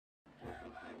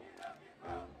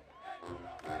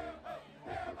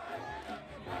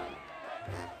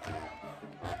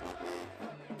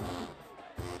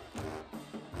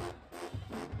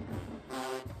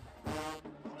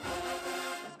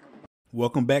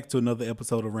Welcome back to another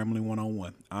episode of Rambling One on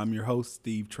One. I'm your host,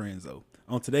 Steve Tranzo.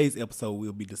 On today's episode,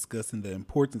 we'll be discussing the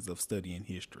importance of studying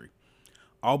history.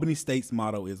 Albany State's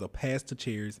motto is a past to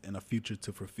cherish and a future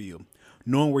to fulfill.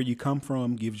 Knowing where you come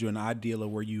from gives you an idea of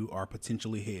where you are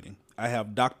potentially heading. I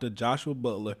have Dr. Joshua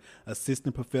Butler,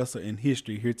 assistant professor in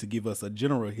history, here to give us a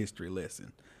general history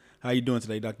lesson. How are you doing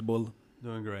today, Dr. Butler?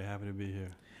 Doing great. Happy to be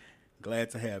here.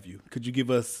 Glad to have you. Could you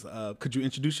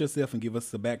introduce yourself and give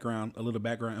us a little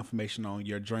background information on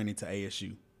your journey to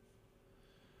ASU?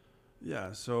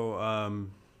 Yeah, so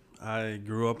I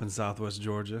grew up in Southwest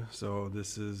Georgia, so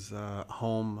this is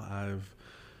home. I've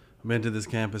been to this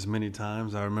campus many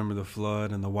times. I remember the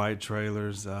flood and the white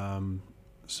trailers.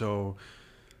 So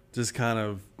just kind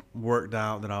of worked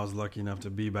out that I was lucky enough to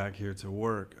be back here to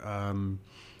work.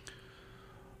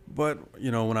 But,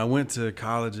 when I went to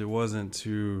college, it wasn't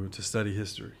to study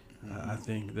history. I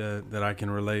think that I can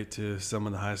relate to some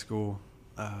of the high school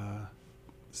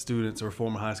students or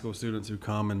former high school students who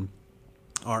come and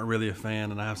aren't really a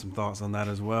fan, and I have some thoughts on that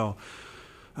as well.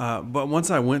 But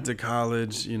once I went to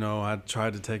college, I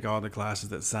tried to take all the classes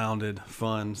that sounded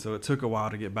fun, so it took a while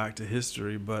to get back to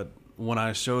history. But when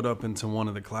I showed up into one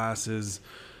of the classes,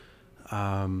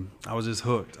 I was just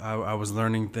hooked. I was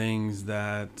learning things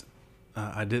that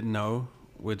I didn't know,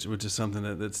 which is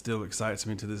something that still excites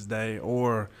me to this day,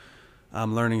 or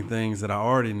I'm learning things that I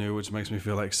already knew, which makes me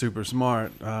feel like super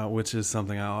smart, which is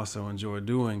something I also enjoy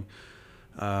doing.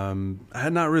 I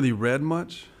had not really read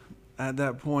much at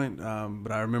that point,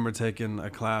 but I remember taking a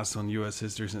class on U.S.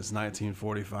 history since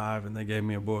 1945, and they gave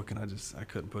me a book, and I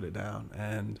couldn't put it down,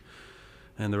 and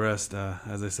the rest,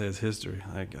 as they say, is history.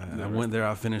 I went there,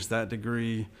 I finished that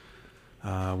degree.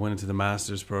 Went into the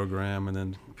master's program and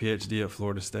then PhD at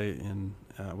Florida State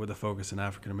with a focus in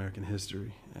African American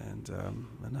history, and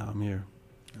now I'm here.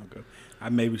 Okay. I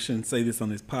maybe shouldn't say this on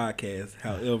this podcast.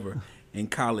 However, in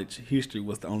college, history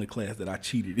was the only class that I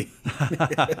cheated in.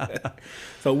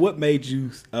 So what made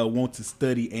you want to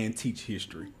study and teach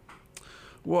history?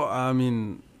 Well, I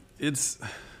mean, it's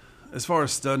as far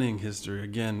as studying history,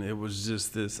 again, it was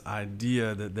just this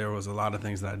idea that there was a lot of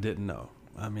things that I didn't know.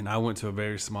 I mean, I went to a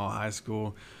very small high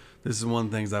school. This is one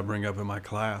of the things I bring up in my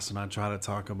class, and I try to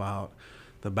talk about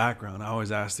the background. I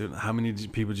always ask students, how many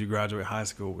people did you graduate high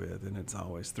school with? And it's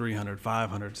always 300,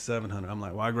 500, 700. I'm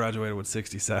like, well, I graduated with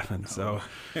 67. So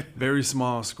very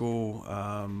small school.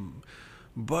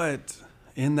 But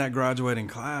in that graduating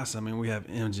class, I mean, we have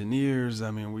engineers. I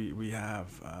mean, we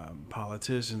have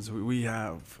politicians. We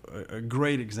have a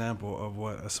great example of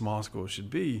what a small school should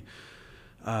be.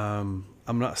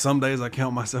 I'm not. Some days I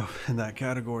count myself in that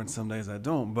category, and some days I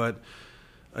don't. But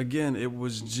again, it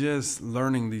was just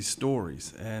learning these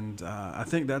stories, and I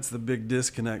think that's the big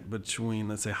disconnect between,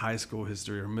 let's say, high school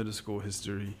history or middle school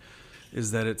history,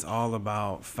 is that it's all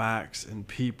about facts and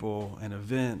people and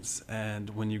events,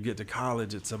 and when you get to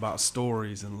college, it's about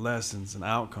stories and lessons and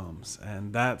outcomes,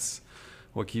 and that's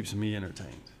what keeps me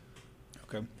entertained.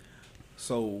 Okay,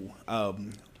 so.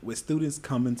 With students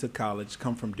coming to college,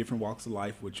 come from different walks of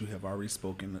life, which you have already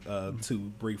spoken to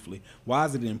briefly, why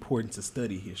is it important to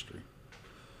study history?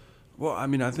 Well, I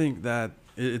mean, I think that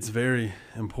it's very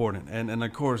important. And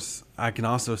of course, I can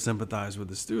also sympathize with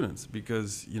the students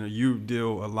because, you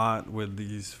deal a lot with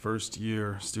these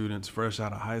first-year students fresh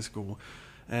out of high school.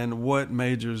 And what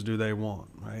majors do they want,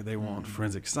 right? They want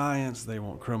forensic science, they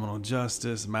want criminal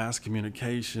justice, mass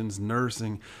communications,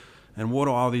 nursing. And what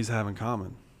do all these have in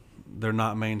common? They're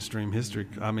not mainstream history.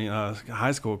 I mean,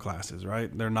 high school classes, right?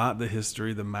 They're not the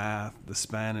history, the math, the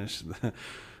Spanish,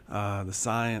 the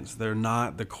science. They're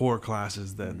not the core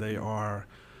classes that they are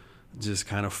just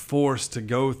kind of forced to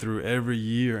go through every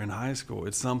year in high school.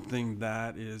 It's something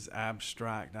that is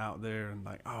abstract out there and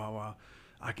like, oh, well,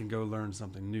 I can go learn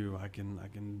something new. I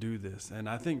can do this. And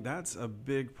I think that's a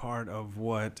big part of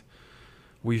what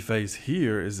we face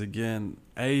here is, again,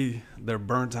 they're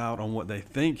burnt out on what they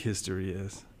think history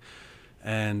is.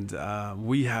 And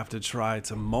we have to try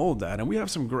to mold that. And we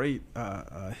have some great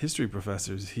history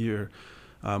professors here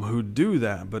who do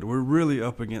that. But we're really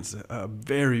up against a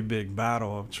very big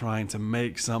battle of trying to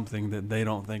make something that they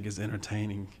don't think is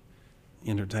entertaining,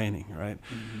 right?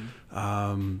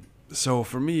 Mm-hmm. So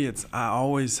for me, I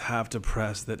always have to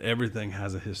press that everything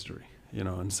has a history.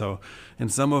 And so in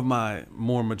some of my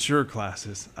more mature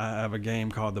classes, I have a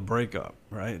game called The Breakup,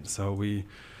 right? So we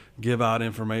give out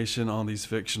information on these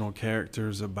fictional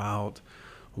characters about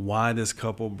why this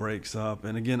couple breaks up.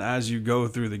 And again, as you go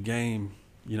through the game,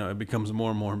 it becomes more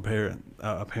and more apparent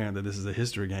that this is a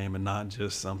history game and not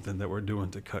just something that we're doing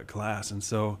to cut class. And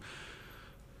so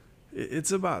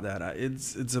It's about that.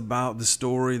 It's about the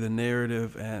story, the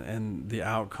narrative, and the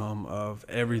outcome of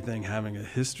everything having a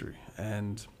history.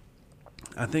 And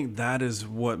I think that is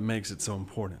what makes it so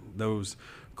important. Those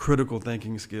critical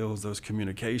thinking skills, those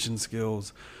communication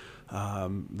skills,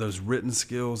 those written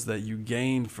skills that you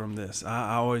gain from this.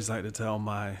 I always like to tell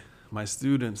my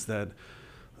students that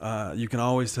you can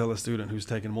always tell a student who's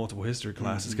taken multiple history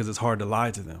classes because it's hard to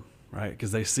lie to them, right?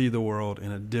 Because they see the world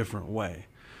in a different way.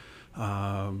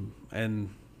 And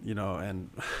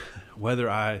whether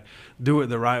I do it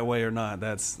the right way or not,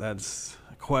 that's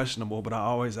questionable. But I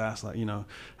always ask, like,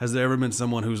 has there ever been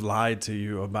someone who's lied to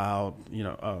you about,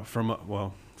 from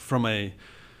a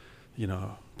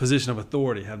position of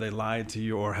authority? Have they lied to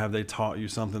you, or have they taught you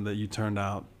something that you turned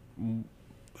out,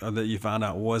 or that you found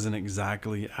out wasn't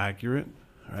exactly accurate,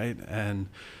 right?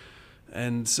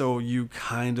 And so you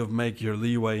kind of make your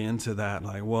leeway into that,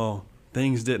 like, well,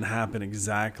 things didn't happen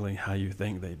exactly how you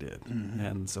think they did. Mm-hmm.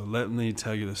 And so let me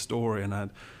tell you the story. And I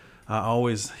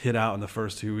always hit out in the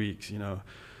first 2 weeks,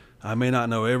 I may not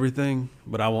know everything,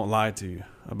 but I won't lie to you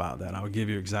about that. I will give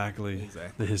you exactly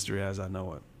the history as I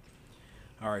know it.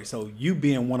 All right, so you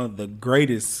being one of the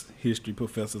greatest history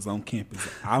professors on campus,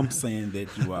 I'm saying that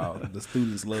you are. The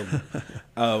students love it.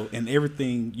 And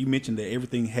everything, you mentioned that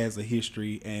everything has a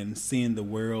history, and seeing the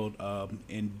world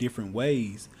in different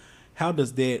ways. How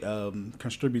does that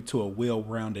contribute to a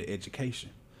well-rounded education?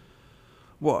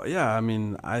 Well, yeah,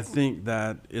 I think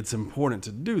that it's important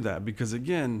to do that because,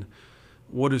 again,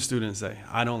 what do students say?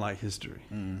 I don't like history.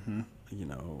 Mm-hmm.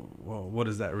 Well, what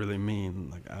does that really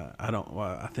mean? Like,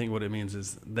 I think what it means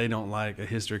is they don't like a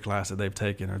history class that they've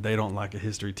taken, or they don't like a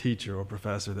history teacher or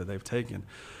professor that they've taken.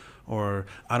 Or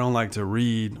I don't like to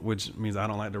read, which means I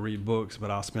don't like to read books,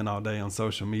 but I'll spend all day on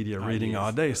social media reading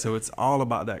all day. So it's all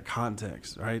about that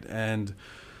context, right? And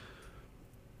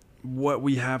what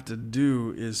we have to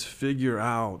do is figure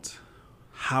out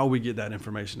how we get that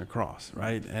information across,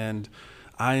 right? And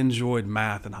I enjoyed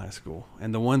math in high school.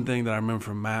 And the one thing that I remember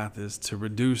from math is to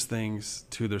reduce things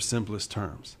to their simplest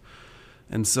terms.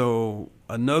 And so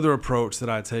another approach that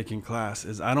I take in class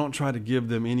is I don't try to give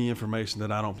them any information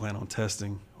that I don't plan on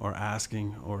testing or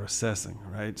asking or assessing,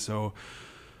 right? So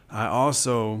I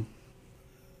also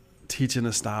teach in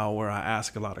a style where I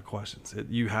ask a lot of questions.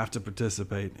 You have to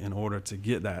participate in order to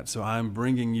get that. So I'm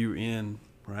bringing you in,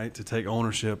 right, to take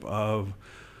ownership of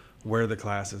where the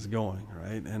class is going,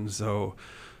 right? And so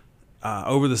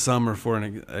over the summer, for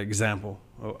an example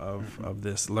of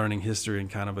this, learning history in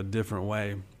kind of a different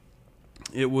way,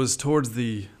 it was towards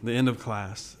the end of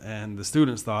class, and the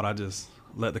students thought I just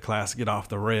let the class get off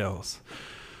the rails.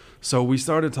 So we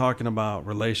started talking about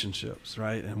relationships,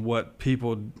 right? And what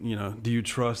people, do you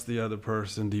trust the other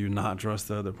person? Do you not trust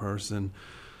the other person?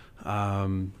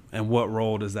 And what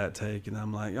role does that take? And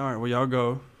I'm like, all right, well, y'all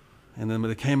go. And then when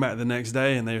they came back the next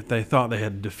day, and they thought they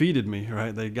had defeated me,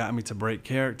 right? They got me to break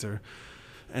character.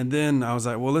 And then I was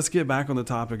like, well, let's get back on the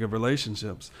topic of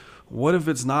relationships. What if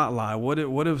it's not lie?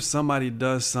 What if somebody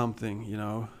does something,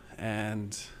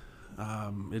 and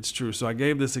it's true? So I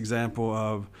gave this example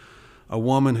of a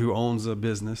woman who owns a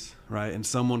business, right? And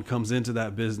someone comes into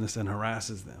that business and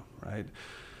harasses them, right?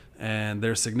 And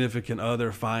their significant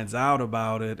other finds out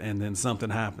about it, and then something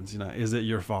happens. Is it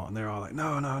your fault? And they're all like,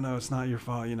 no, it's not your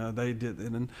fault. They did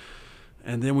it.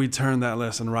 And then we turn that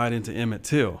lesson right into Emmett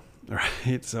Till,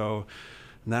 right? So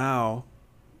now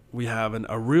we have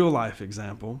a real life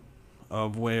example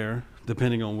of where,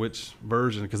 depending on which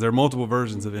version, because there are multiple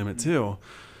versions of Emmett Till,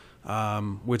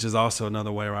 which is also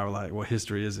another way where I was like, well,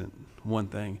 history isn't one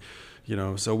thing.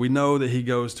 So we know that he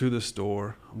goes to the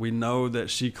store. We know that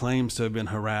she claims to have been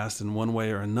harassed in one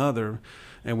way or another,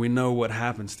 and we know what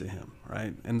happens to him,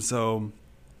 right? And so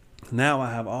now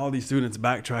I have all these students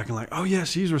backtracking like, oh, yeah,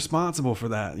 she's responsible for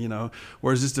that,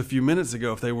 whereas just a few minutes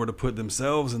ago, if they were to put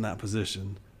themselves in that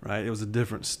position, right, it was a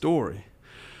different story.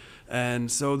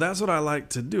 And so that's what I like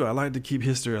to do. I like to keep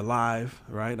history alive,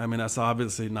 right? That's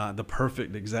obviously not the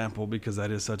perfect example because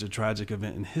that is such a tragic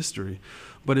event in history.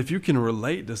 But if you can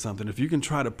relate to something, if you can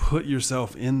try to put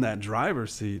yourself in that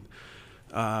driver's seat,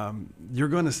 you're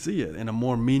going to see it in a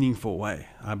more meaningful way,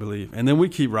 I believe. And then we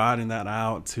keep riding that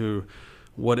out to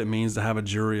what it means to have a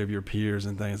jury of your peers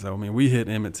and things. We hit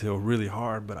Emmett Till really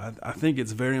hard, but I think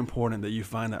it's very important that you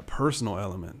find that personal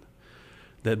element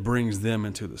that brings them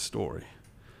into the story.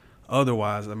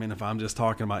 Otherwise, if I'm just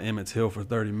talking about Emmett Till for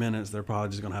 30 minutes, they're probably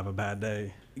just going to have a bad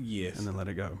day. Yes. And then let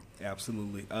it go.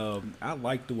 Absolutely. I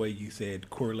like the way you said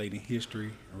correlating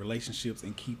history, relationships,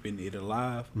 and keeping it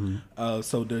alive. Mm-hmm.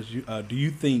 So do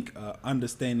you think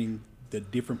understanding the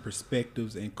different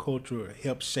perspectives and culture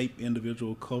helps shape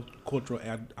individual cultural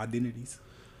identities?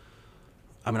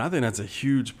 I mean, I think that's a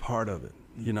huge part of it.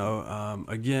 You know,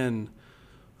 again,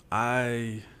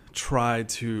 I try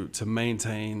to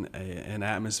maintain an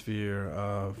atmosphere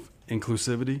of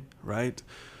inclusivity, right?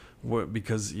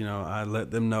 Because, you know, I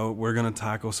let them know we're going to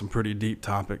tackle some pretty deep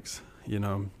topics. You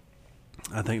know,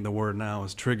 I think the word now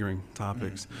is triggering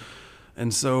topics.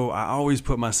 And so I always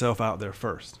put myself out there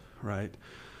first, right?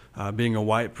 Being a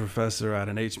white professor at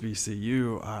an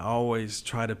HBCU, I always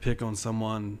try to pick on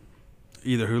someone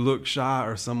either who looks shy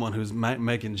or someone who's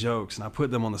making jokes. And I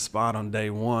put them on the spot on day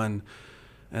one.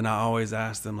 And I always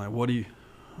ask them, like, what do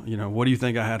you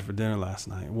think I had for dinner last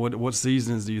night? What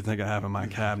seasonings do you think I have in my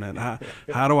cabinet?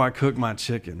 How do I cook my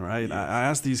chicken, right? Yes. I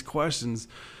ask these questions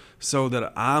so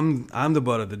that I'm the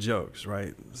butt of the jokes,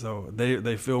 right? So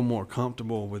they feel more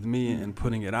comfortable with me and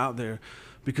putting it out there,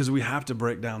 because we have to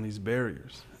break down these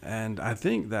barriers. And I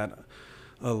think that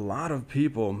a lot of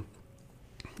people,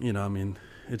 you know, I mean,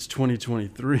 it's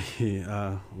 2023,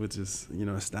 which is, you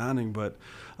know, astounding, but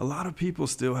a lot of people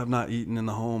still have not eaten in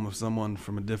the home of someone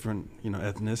from a different, you know,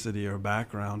 ethnicity or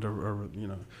background, or you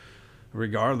know,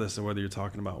 regardless of whether you're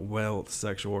talking about wealth,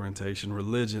 sexual orientation,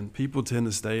 religion. People tend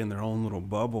to stay in their own little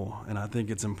bubble. And I think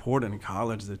it's important in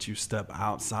college that you step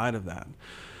outside of that.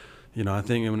 You know, I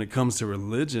think when it comes to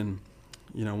religion,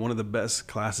 you know, one of the best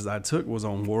classes I took was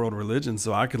on world religion,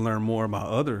 so I could learn more about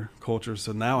other cultures.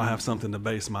 So now I have something to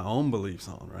base my own beliefs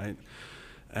on, right?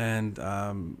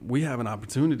 And we have an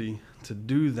opportunity to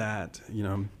do that, you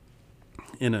know,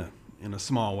 in a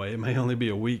small way. It may only be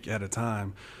a week at a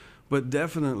time, but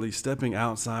definitely stepping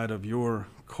outside of your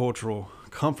cultural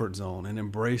comfort zone and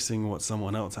embracing what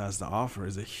someone else has to offer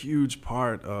is a huge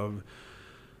part of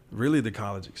really the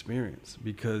college experience,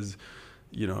 because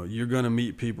you know, you're going to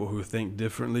meet people who think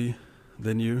differently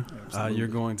than you. You're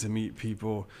going to meet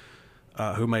people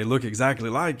who may look exactly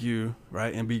like you,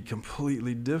 right, and be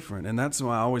completely different. And that's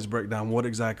why I always break down what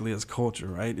exactly is culture,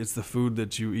 right? It's the food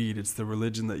that you eat. It's the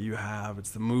religion that you have.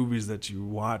 It's the movies that you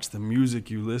watch, the music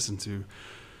you listen to.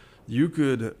 You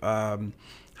could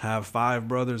have 5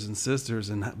 brothers and sisters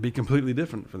and be completely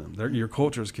different for them. Your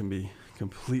cultures can be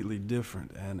completely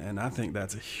different, and I think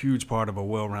that's a huge part of a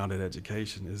well-rounded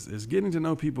education is getting to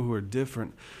know people who are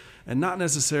different, and not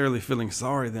necessarily feeling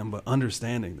sorry for them, but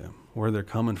understanding them, where they're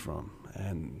coming from,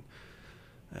 and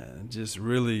just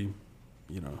really,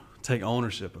 you know, take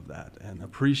ownership of that and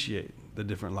appreciate the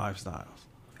different lifestyles.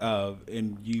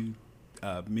 And you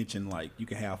mentioned, like, you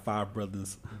can have 5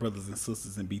 brothers and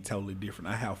sisters and be totally different.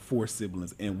 I have 4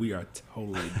 siblings, and we are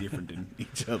totally different than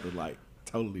each other, like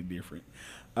totally different.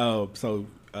 So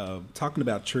talking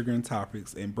about triggering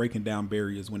topics and breaking down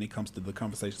barriers when it comes to the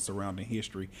conversation surrounding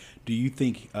history, do you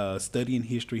think studying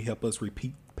history help us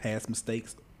repeat past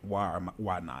mistakes? Why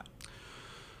not?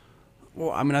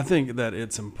 Well, I mean, I think that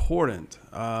it's important.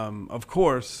 Of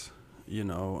course, you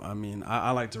know, I mean,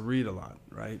 I like to read a lot,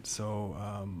 right?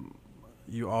 So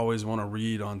you always want to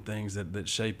read on things that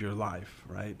shape your life,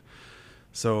 right?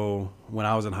 So when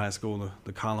I was in high school,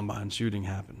 the Columbine shooting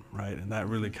happened, right? And that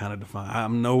really kind of defined,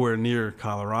 I'm nowhere near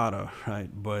Colorado, right?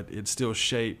 But it still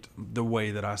shaped the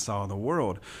way that I saw the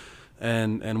world.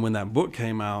 And when that book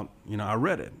came out, you know, I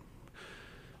read it.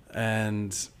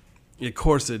 And of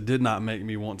course, it did not make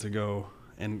me want to go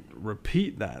and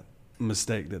repeat that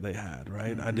mistake that they had,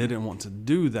 right? Mm-hmm. I didn't want to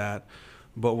do that.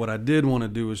 But what I did want to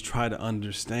do is try to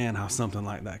understand how something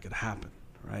like that could happen,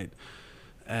 right?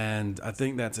 And I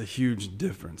think that's a huge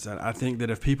difference. I think that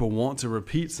if people want to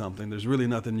repeat something, there's really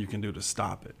nothing you can do to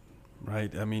stop it,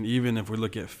 right? I mean, even if we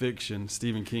look at fiction,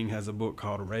 Stephen King has a book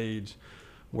called Rage,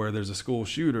 where there's a school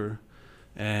shooter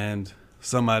and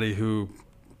somebody who,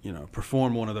 you know,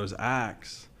 performed one of those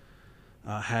acts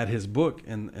had his book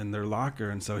in their locker.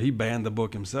 And so he banned the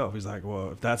book himself. He's like,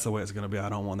 well, if that's the way it's going to be, I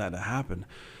don't want that to happen.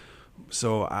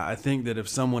 So I think that if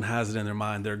someone has it in their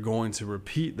mind, they're going to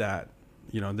repeat that.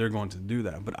 You know, they're going to do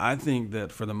that. But I think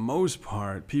that for the most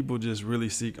part, people just really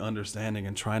seek understanding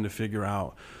and trying to figure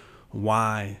out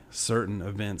why certain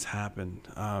events happened.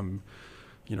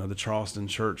 You know, the Charleston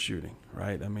church shooting,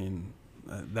 right? I mean,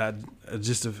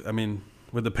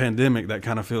 with the pandemic, that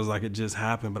kind of feels like it just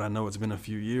happened, but I know it's been a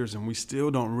few years and we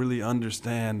still don't really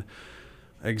understand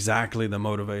exactly the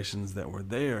motivations that were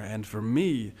there. And for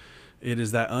me, it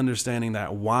is that understanding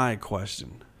that why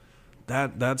question.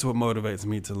 That's what motivates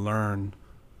me to learn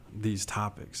these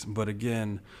topics. But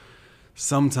again,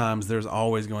 sometimes there's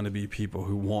always going to be people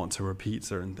who want to repeat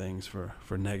certain things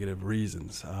for negative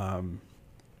reasons.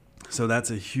 So that's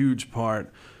a huge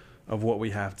part of what we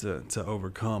have to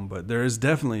overcome. But there is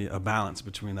definitely a balance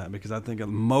between that, because I think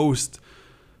most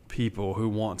people who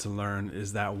want to learn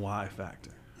is that why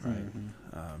factor, right?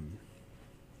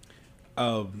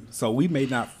 So we may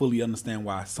not fully understand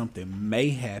why something may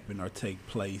happen or take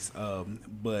place,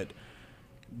 but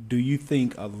do you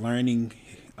think learning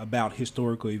about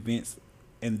historical events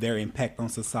and their impact on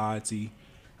society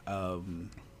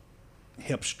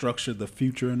help structure the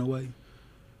future in a way?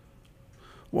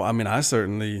 Well, I mean, I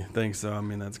certainly think so. I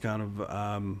mean, that's kind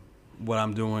of what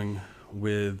I'm doing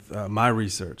with my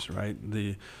research, right?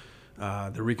 The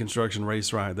Reconstruction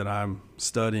race riot that I'm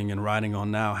studying and writing on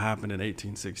now happened in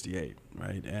 1868,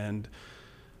 right? And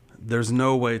there's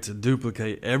no way to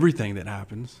duplicate everything that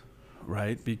happens,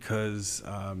 right? Because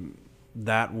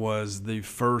that was the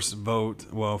first vote.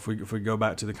 Well, if we go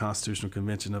back to the Constitutional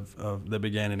Convention of that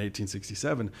began in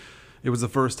 1867, it was the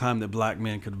first time that black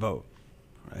men could vote,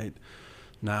 right?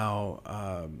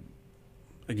 Now,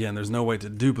 again, there's no way to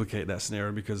duplicate that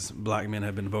scenario because black men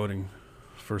have been voting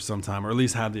for some time, or at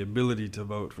least have the ability to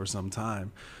vote for some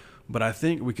time. But I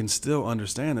think we can still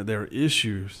understand that there are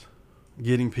issues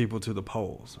getting people to the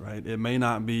polls, right? It may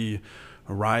not be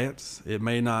riots. It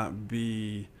may not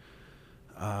be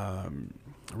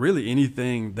really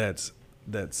anything that's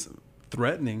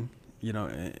threatening,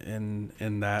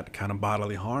 in that kind of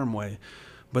bodily harm way.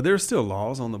 But there are still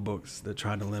laws on the books that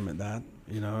try to limit that.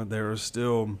 There are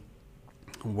still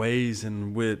ways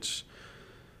in which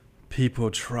people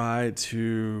try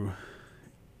to,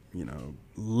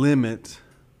 limit,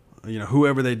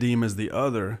 whoever they deem as the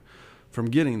other from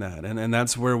getting that. And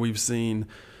that's where we've seen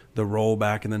the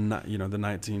rollback in the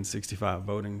 1965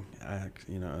 Voting Act,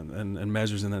 and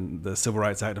measures in the Civil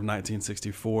Rights Act of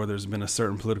 1964. There's been a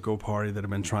certain political party that have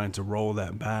been trying to roll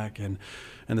that back. And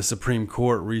the Supreme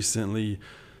Court recently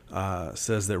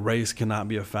says that race cannot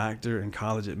be a factor in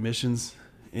college admissions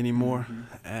anymore.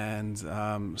 Mm-hmm.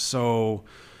 And so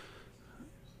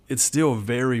it's still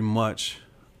very much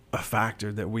a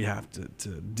factor that we have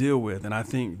to deal with. And I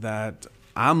think that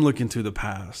I'm looking to the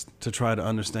past to try to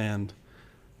understand,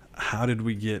 how did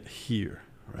we get here,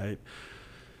 right?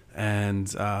 And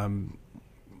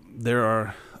there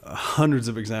are hundreds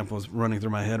of examples running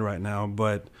through my head right now,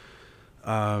 but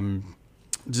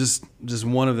just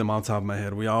one of them off the top of my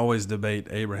head. We always debate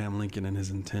Abraham Lincoln and his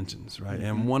intentions, right? Mm-hmm.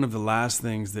 And one of the last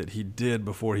things that he did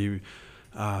before he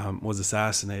was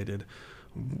assassinated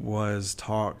was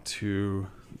talk to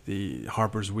the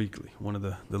Harper's Weekly, one of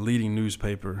the leading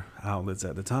newspaper outlets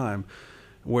at the time,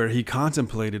 where he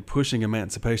contemplated pushing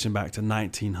emancipation back to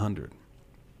 1900,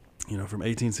 from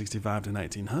 1865 to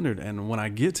 1900. And when I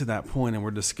get to that point and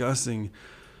we're discussing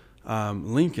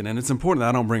Lincoln, and it's important that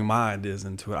I don't bring my ideas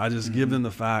into it. I just give them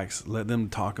the facts, let them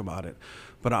talk about it.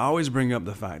 But I always bring up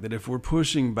the fact that if we're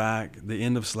pushing back the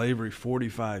end of slavery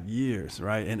 45 years,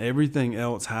 right, and everything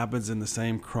else happens in the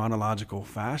same chronological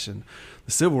fashion,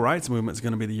 the civil rights movement is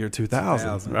going to be the year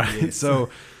 2000, right? Yes.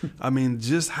 So, I mean,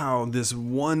 just how this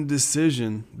one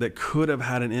decision that could have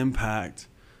had an impact,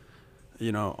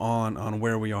 on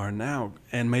where we are now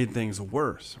and made things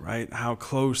worse, right? How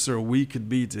closer we could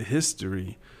be to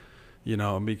history,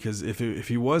 because if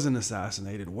he wasn't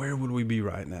assassinated, where would we be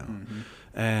right now? Mm-hmm.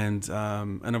 And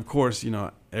of course,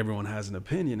 everyone has an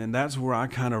opinion, and that's where I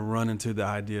kind of run into the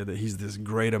idea that he's this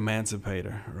great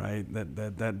emancipator, right?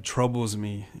 That troubles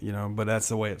me, but that's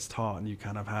the way it's taught, and you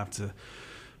kind of have to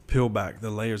peel back the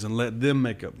layers and let them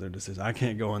make up their decision. I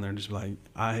can't go in there and just be like,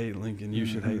 I hate Lincoln, you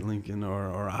should hate Lincoln,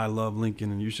 or I love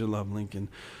Lincoln and you should love Lincoln,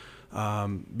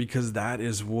 because that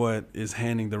is what is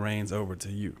handing the reins over to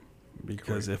you.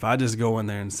 Because if I just go in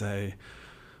there and say,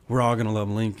 we're all going to love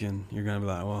Lincoln, you're going to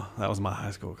be like, well, that was my high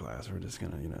school class. We're just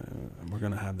going to, we're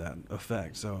going to have that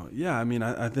effect. So, yeah, I mean,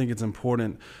 I think it's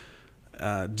important,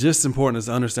 just important as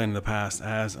understanding the past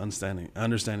as understanding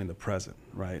the present,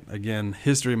 right? Again,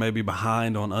 history may be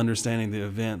behind on understanding the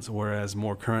events, whereas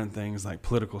more current things like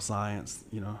political science,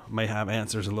 may have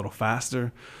answers a little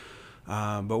faster.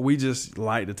 But we just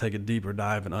like to take a deeper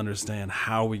dive and understand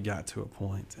how we got to a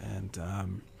point.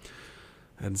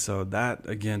 And so that,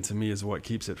 again, to me is what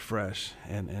keeps it fresh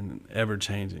and ever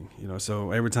changing. So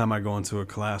every time I go into a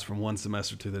class from one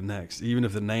semester to the next, even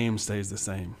if the name stays the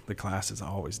same, the class is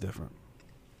always different.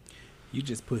 You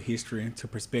just put history into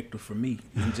perspective for me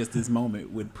in just this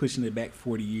moment with pushing it back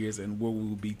 40 years and where we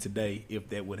would be today if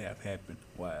that would have happened.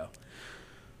 Wow.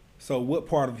 So what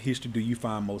part of history do you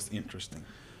find most interesting?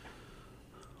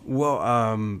 Well,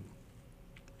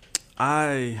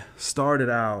 I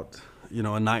started out, a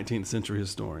 19th century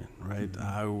historian, right? Mm-hmm.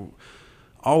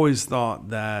 I always thought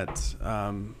that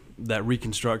that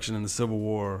Reconstruction and the Civil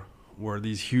War were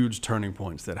these huge turning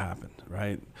points that happened,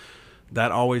 right?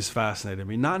 That always fascinated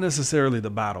me. Not necessarily the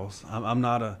battles. I'm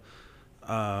not a,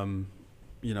 I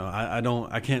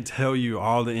can't tell you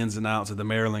all the ins and outs of the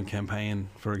Maryland campaign,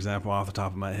 for example, off the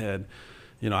top of my head.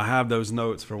 I have those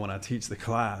notes for when I teach the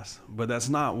class, but that's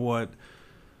not what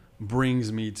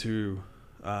brings me to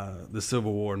the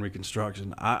Civil War and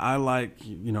Reconstruction. I like,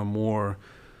 more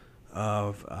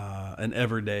of an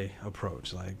everyday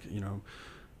approach, like,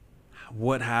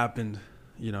 what happened,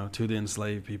 to the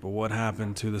enslaved people, what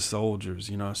happened to the soldiers,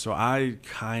 So I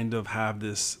kind of have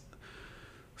this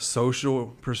social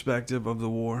perspective of the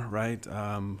war, right?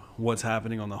 What's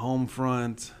happening on the home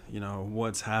front,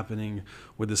 what's happening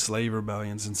with the slave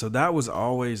rebellions. And so that was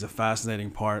always a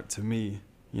fascinating part to me,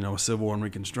 Civil War and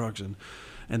Reconstruction.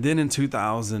 And then in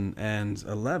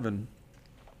 2011,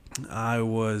 I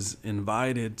was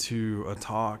invited to a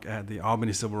talk at the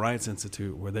Albany Civil Rights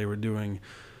Institute where they were doing,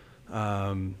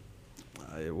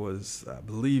 it was, I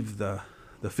believe, the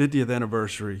 50th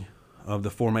anniversary of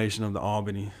the formation of the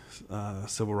Albany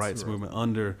Civil Rights Movement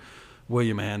under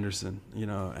William Anderson,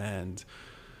 and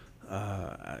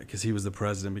because he was the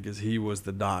president, because he was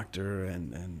the doctor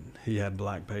and he had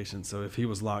black patients. So if he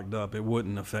was locked up, it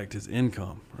wouldn't affect his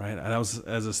income, right? And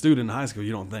as a student in high school,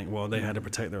 you don't think, well, they had to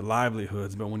protect their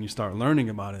livelihoods. But when you start learning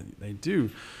about it, they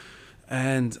do.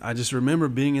 And I just remember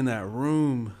being in that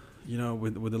room,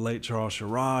 with the late Charles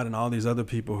Sherrod and all these other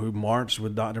people who marched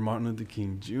with Dr. Martin Luther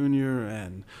King Jr.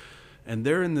 And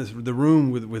they're in the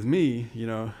room with me,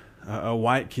 a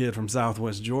white kid from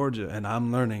Southwest Georgia, and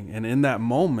I'm learning. And in that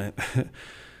moment,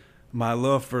 my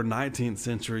love for 19th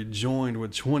century joined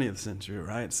with 20th century,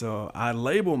 right? So I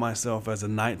label myself as a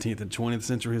 19th and 20th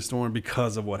century historian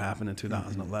because of what happened in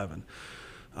 2011.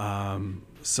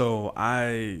 So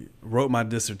I wrote my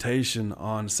dissertation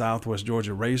on Southwest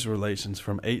Georgia race relations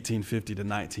from 1850 to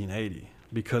 1980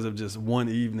 because of just one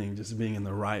evening, just being in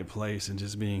the right place and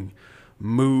just being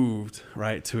moved,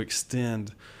 right, to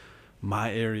extend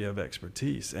my area of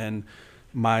expertise. And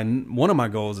one of my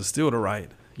goals is still to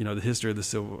write, the history of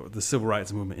the civil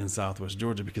rights movement in Southwest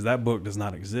Georgia, because that book does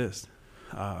not exist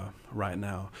right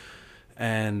now.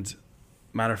 And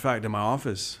matter of fact, in my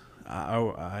office,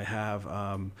 I have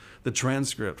the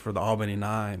transcript for the Albany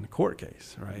 9 court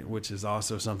case, right, which is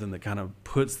also something that kind of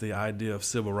puts the idea of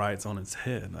civil rights on its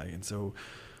head. And so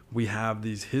we have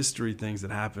these history things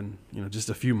that happen, just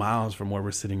a few miles from where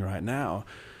we're sitting right now.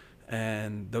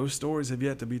 And those stories have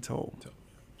yet to be told.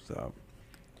 So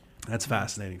that's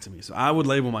fascinating to me. So I would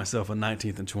label myself a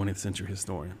 19th and 20th century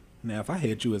historian. Now, if I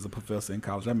had you as a professor in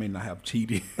college, I may not have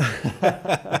cheated.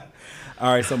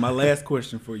 All right, so my last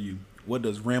question for you. What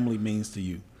does Ramley means to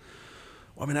you?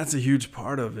 Well, I mean, that's a huge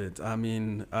part of it. I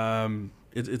mean,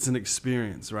 it's an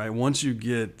experience, right? Once you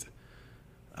get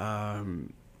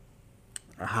hired,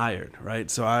 right?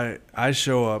 So I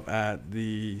show up at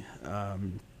the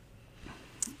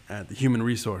Human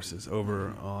Resources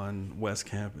over on West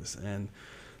Campus, and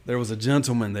there was a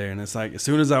gentleman there, and it's like as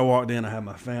soon as I walked in, I had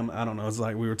my family. I don't know. It's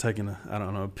like we were taking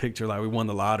a picture, like we won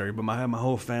the lottery. But I had my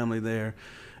whole family there,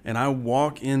 and I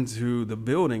walk into the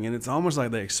building, and it's almost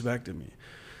like they expected me.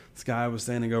 This guy was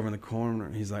standing over in the corner,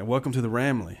 and he's like, "Welcome to the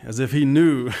Ramley," as if he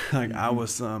knew like I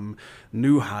was some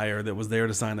new hire that was there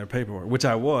to sign their paperwork, which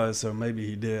I was. So maybe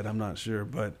he did. I'm not sure,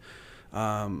 but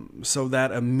so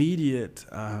that immediate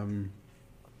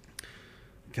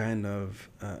kind of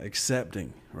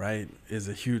accepting, right, is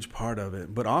a huge part of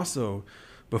it. But also,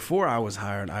 before I was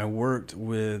hired, I worked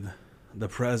with the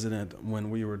president when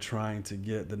we were trying to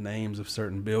get the names of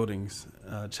certain buildings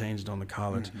changed on the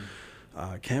college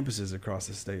campuses across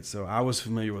the state. So I was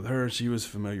familiar with her. She was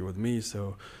familiar with me.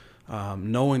 So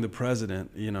knowing the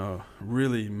president,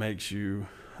 really makes you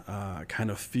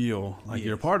kind of feel like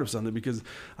you're a part of something, because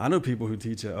I know people who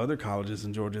teach at other colleges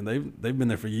in Georgia, and they've been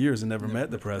there for years and never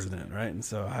met the president, right? And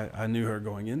so I knew her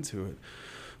going into it.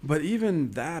 But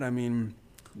even that, I mean,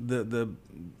 the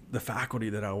faculty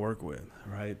that I work with,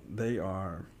 right, they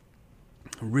are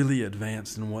really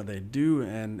advanced in what they do,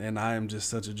 and I am just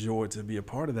such a joy to be a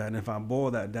part of that. And if I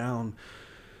boil that down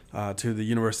to the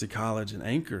University College and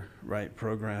Anchor, right,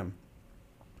 program,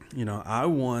 I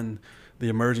won the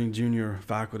Emerging Junior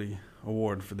Faculty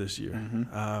Award for this year.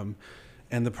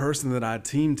 And the person that I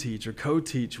team teach or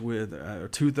co-teach with,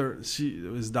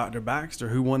 it was Dr. Baxter,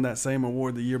 who won that same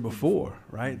award the year before,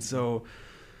 right? So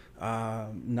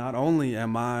not only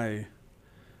am I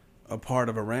a part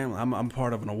of a Ramley, I'm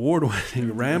part of an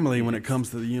award-winning Ramley when it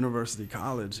comes to the University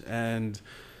College, and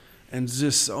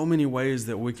just so many ways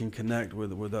that we can connect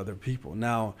with other people.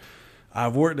 Now,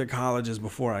 I've worked at colleges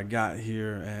before I got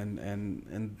here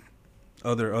and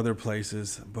other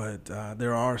places, but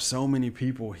there are so many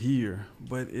people here,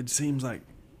 but it seems like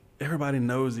everybody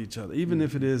knows each other, even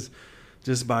if it is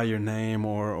just by your name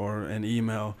or an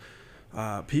email.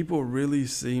 people really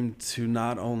seem to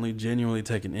not only genuinely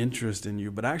take an interest in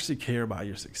you, but actually care about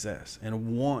your success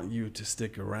and want you to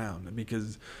stick around.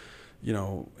 Because,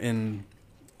 and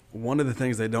one of the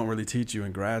things they don't really teach you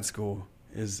in grad school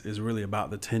is really about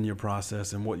the tenure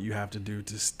process and what you have to do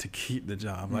to keep the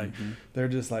job. Mm-hmm. Like, they're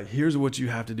just like, here's what you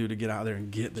have to do to get out there and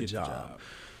get the job.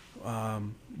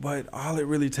 But all it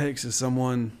really takes is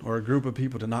someone or a group of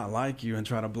people to not like you and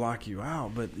try to block you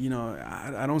out. But,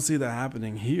 I don't see that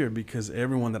happening here, because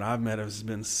everyone that I've met has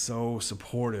been so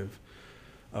supportive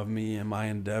of me and my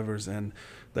endeavors. And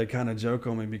they kind of joke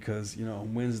on me because,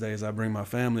 on Wednesdays I bring my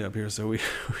family up here so we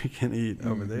can eat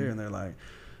over there. And they're like,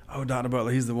 oh, Dr.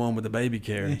 Butler, he's the one with the baby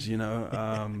carriage,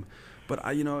 But,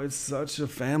 it's such a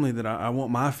family that I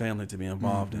want my family to be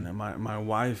involved in it. My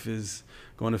wife is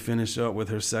going to finish up with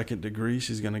her second degree.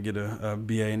 She's going to get a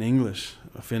BA in English,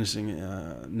 finishing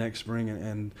next spring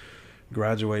and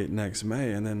graduate next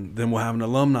May. And then we'll have an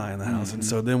alumni in the house. And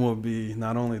so then we'll be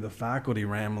not only the faculty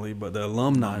family, but the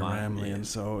alumni family. Yeah. And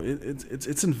so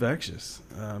it's infectious.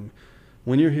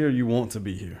 When you're here, you want to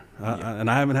be here. And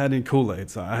I haven't had any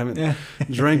Kool-Aid, so I haven't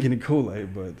drank any Kool-Aid,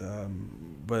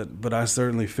 but I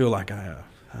certainly feel like I have.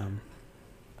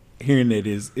 Hearing that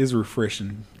is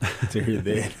refreshing to hear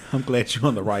that. I'm glad you're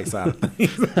on the right side of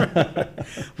things.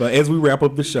 But as we wrap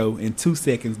up the show, in 2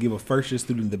 seconds, give a first-year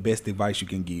student the best advice you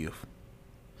can give.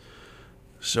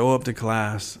 Show up to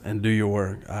class and do your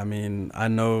work. I mean, I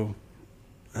know,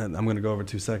 and I'm going to go over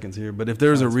 2 seconds here, but if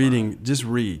there's a reading, just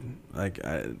read.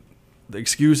 The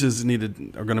excuses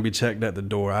are going to be checked at the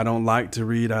door. I don't like to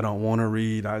read. I don't want to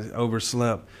read. I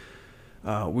overslept.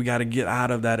 We got to get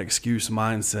out of that excuse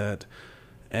mindset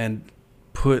and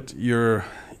put your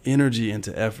energy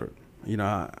into effort.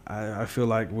 I feel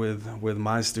like with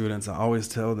my students, I always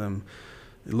tell them,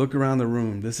 look around the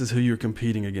room. This is who you're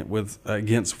competing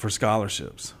against for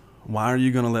scholarships. Why are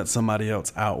you going to let somebody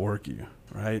else outwork you,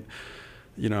 right?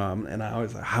 And I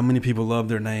always like, how many people love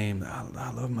their name?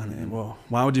 I love my name. Well,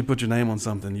 why would you put your name on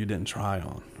something you didn't try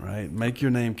on, right? Make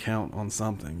your name count on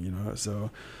something, So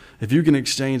if you can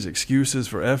exchange excuses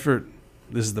for effort,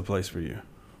 this is the place for you.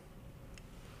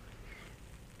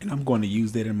 And I'm going to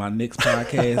use that in my next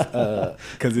podcast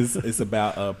because it's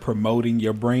about promoting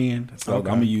your brand. So I'm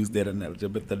going to use that analogy,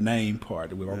 but the name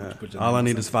part. All I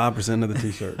need is 5% of the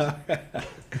T-shirts.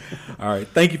 All right.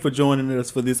 Thank you for joining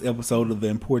us for this episode of The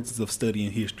Importance of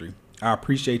Studying History. I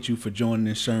appreciate you for joining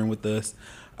and sharing with us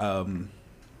and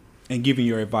giving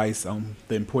your advice on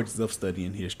the importance of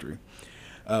studying history.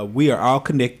 We are all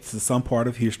connected to some part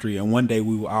of history, and one day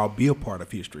we will all be a part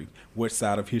of history. What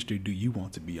side of history do you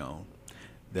want to be on?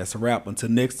 That's a wrap. Until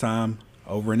next time,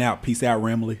 over and out. Peace out,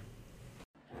 Ramley.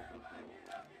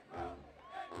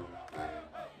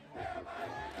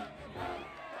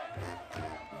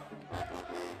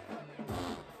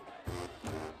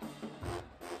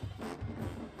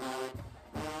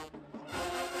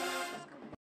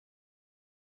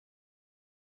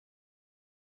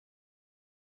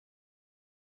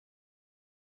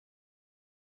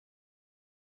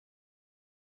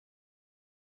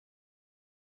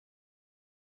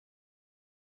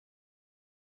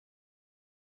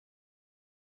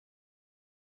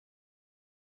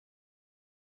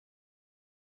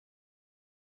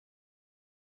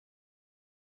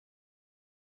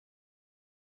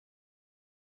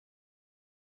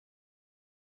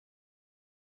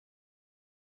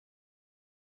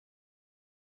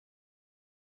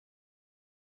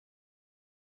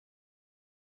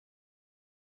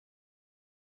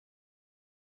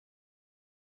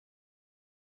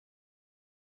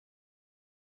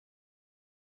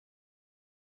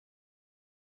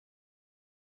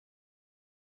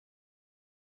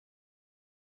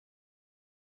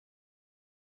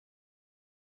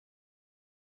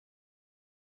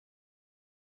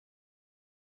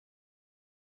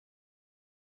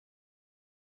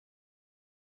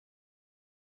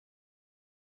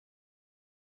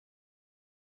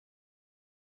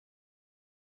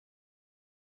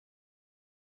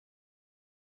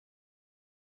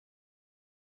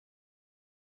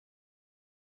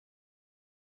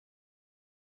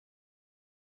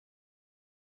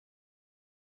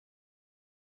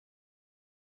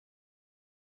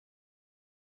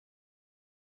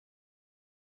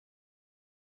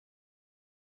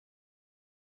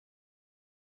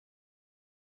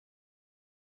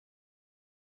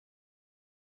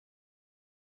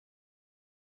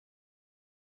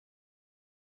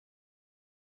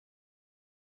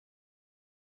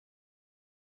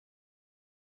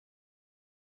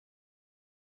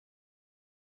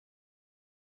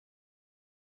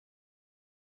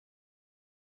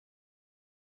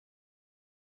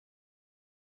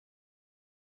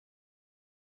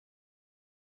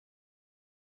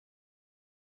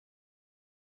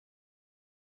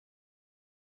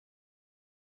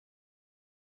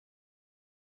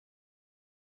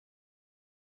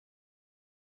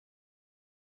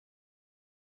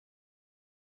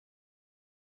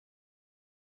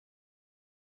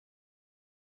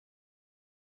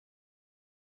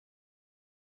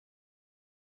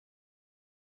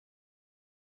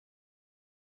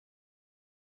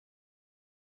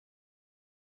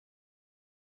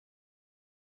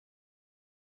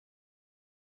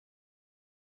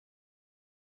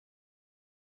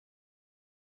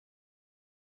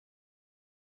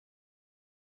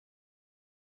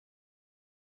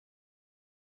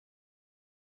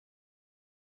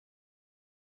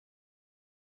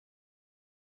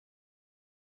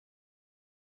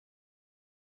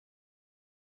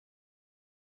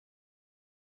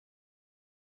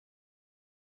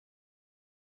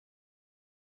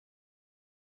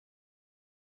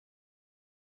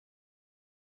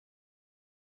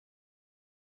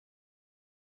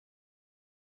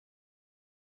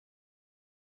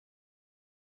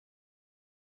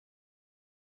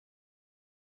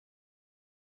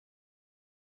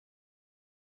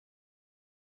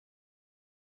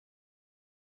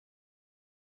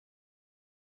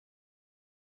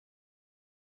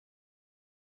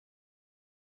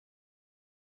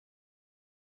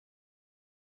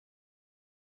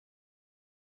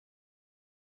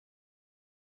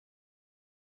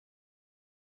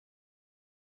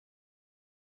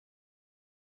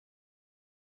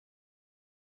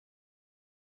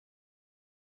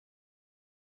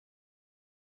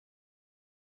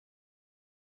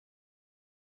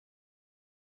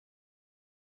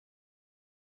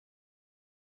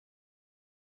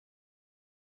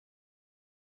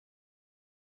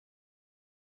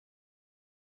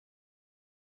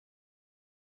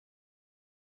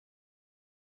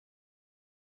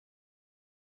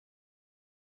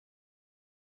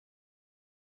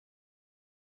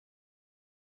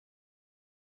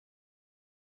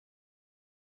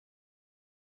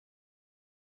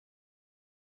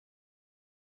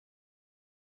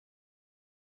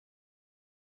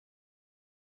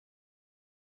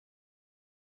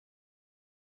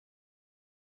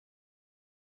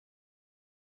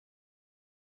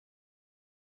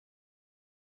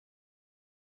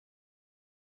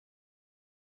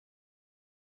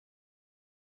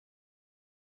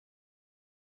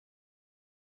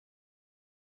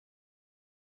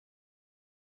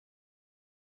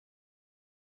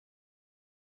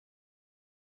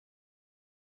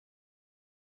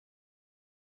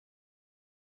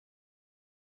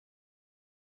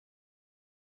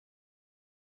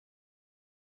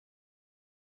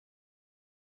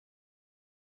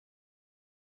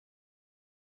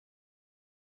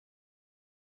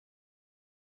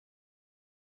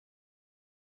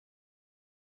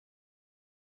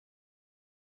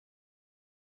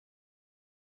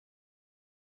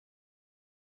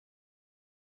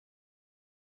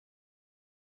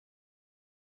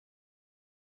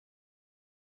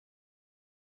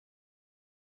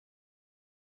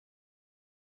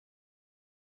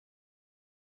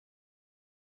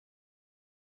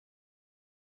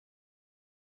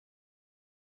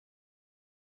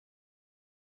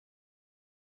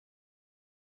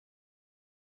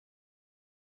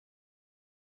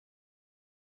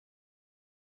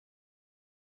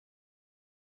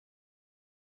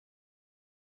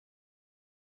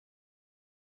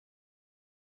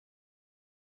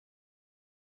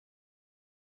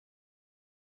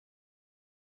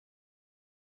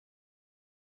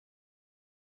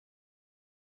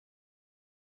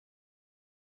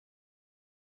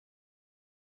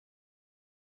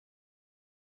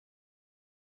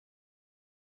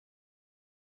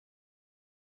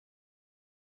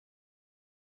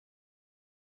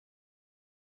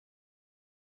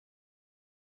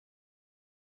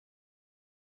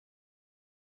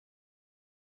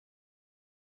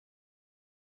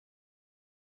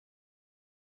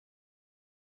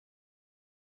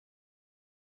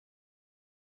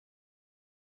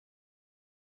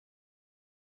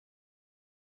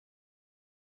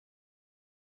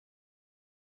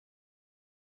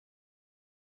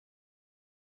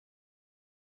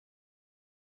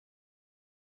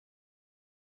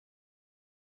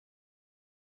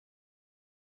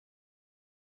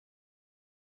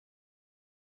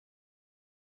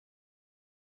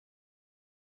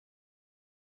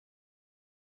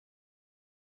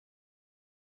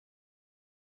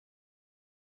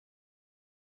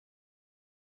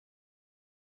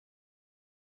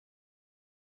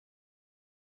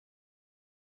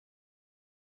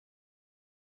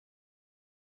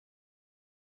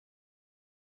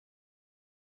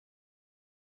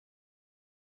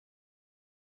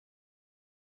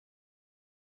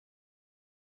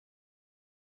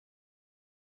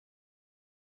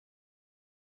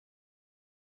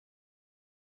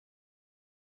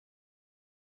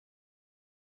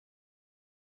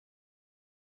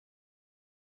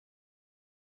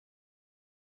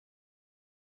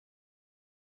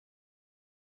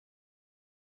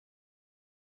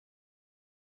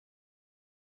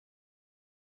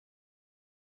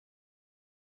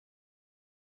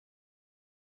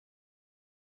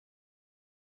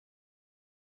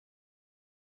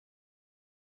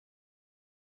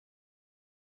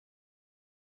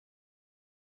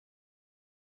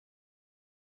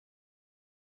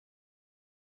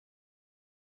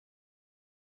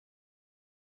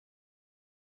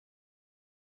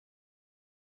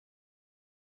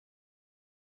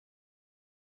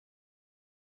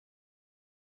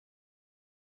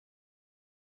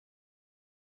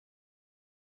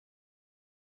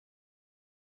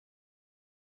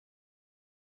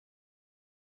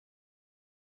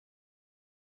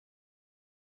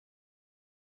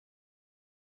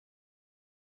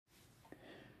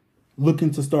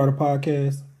 Looking to start a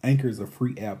podcast? Anchor is a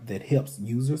free app that helps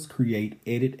users create,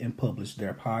 edit, and publish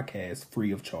their podcasts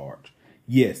free of charge.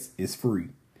 Yes, it's free.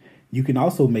 You can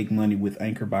also make money with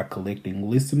Anchor by collecting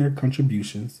listener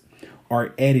contributions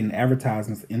or adding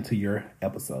advertisements into your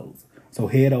episodes. So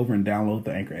head over and download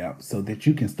the Anchor app so that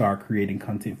you can start creating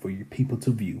content for your people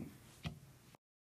to view.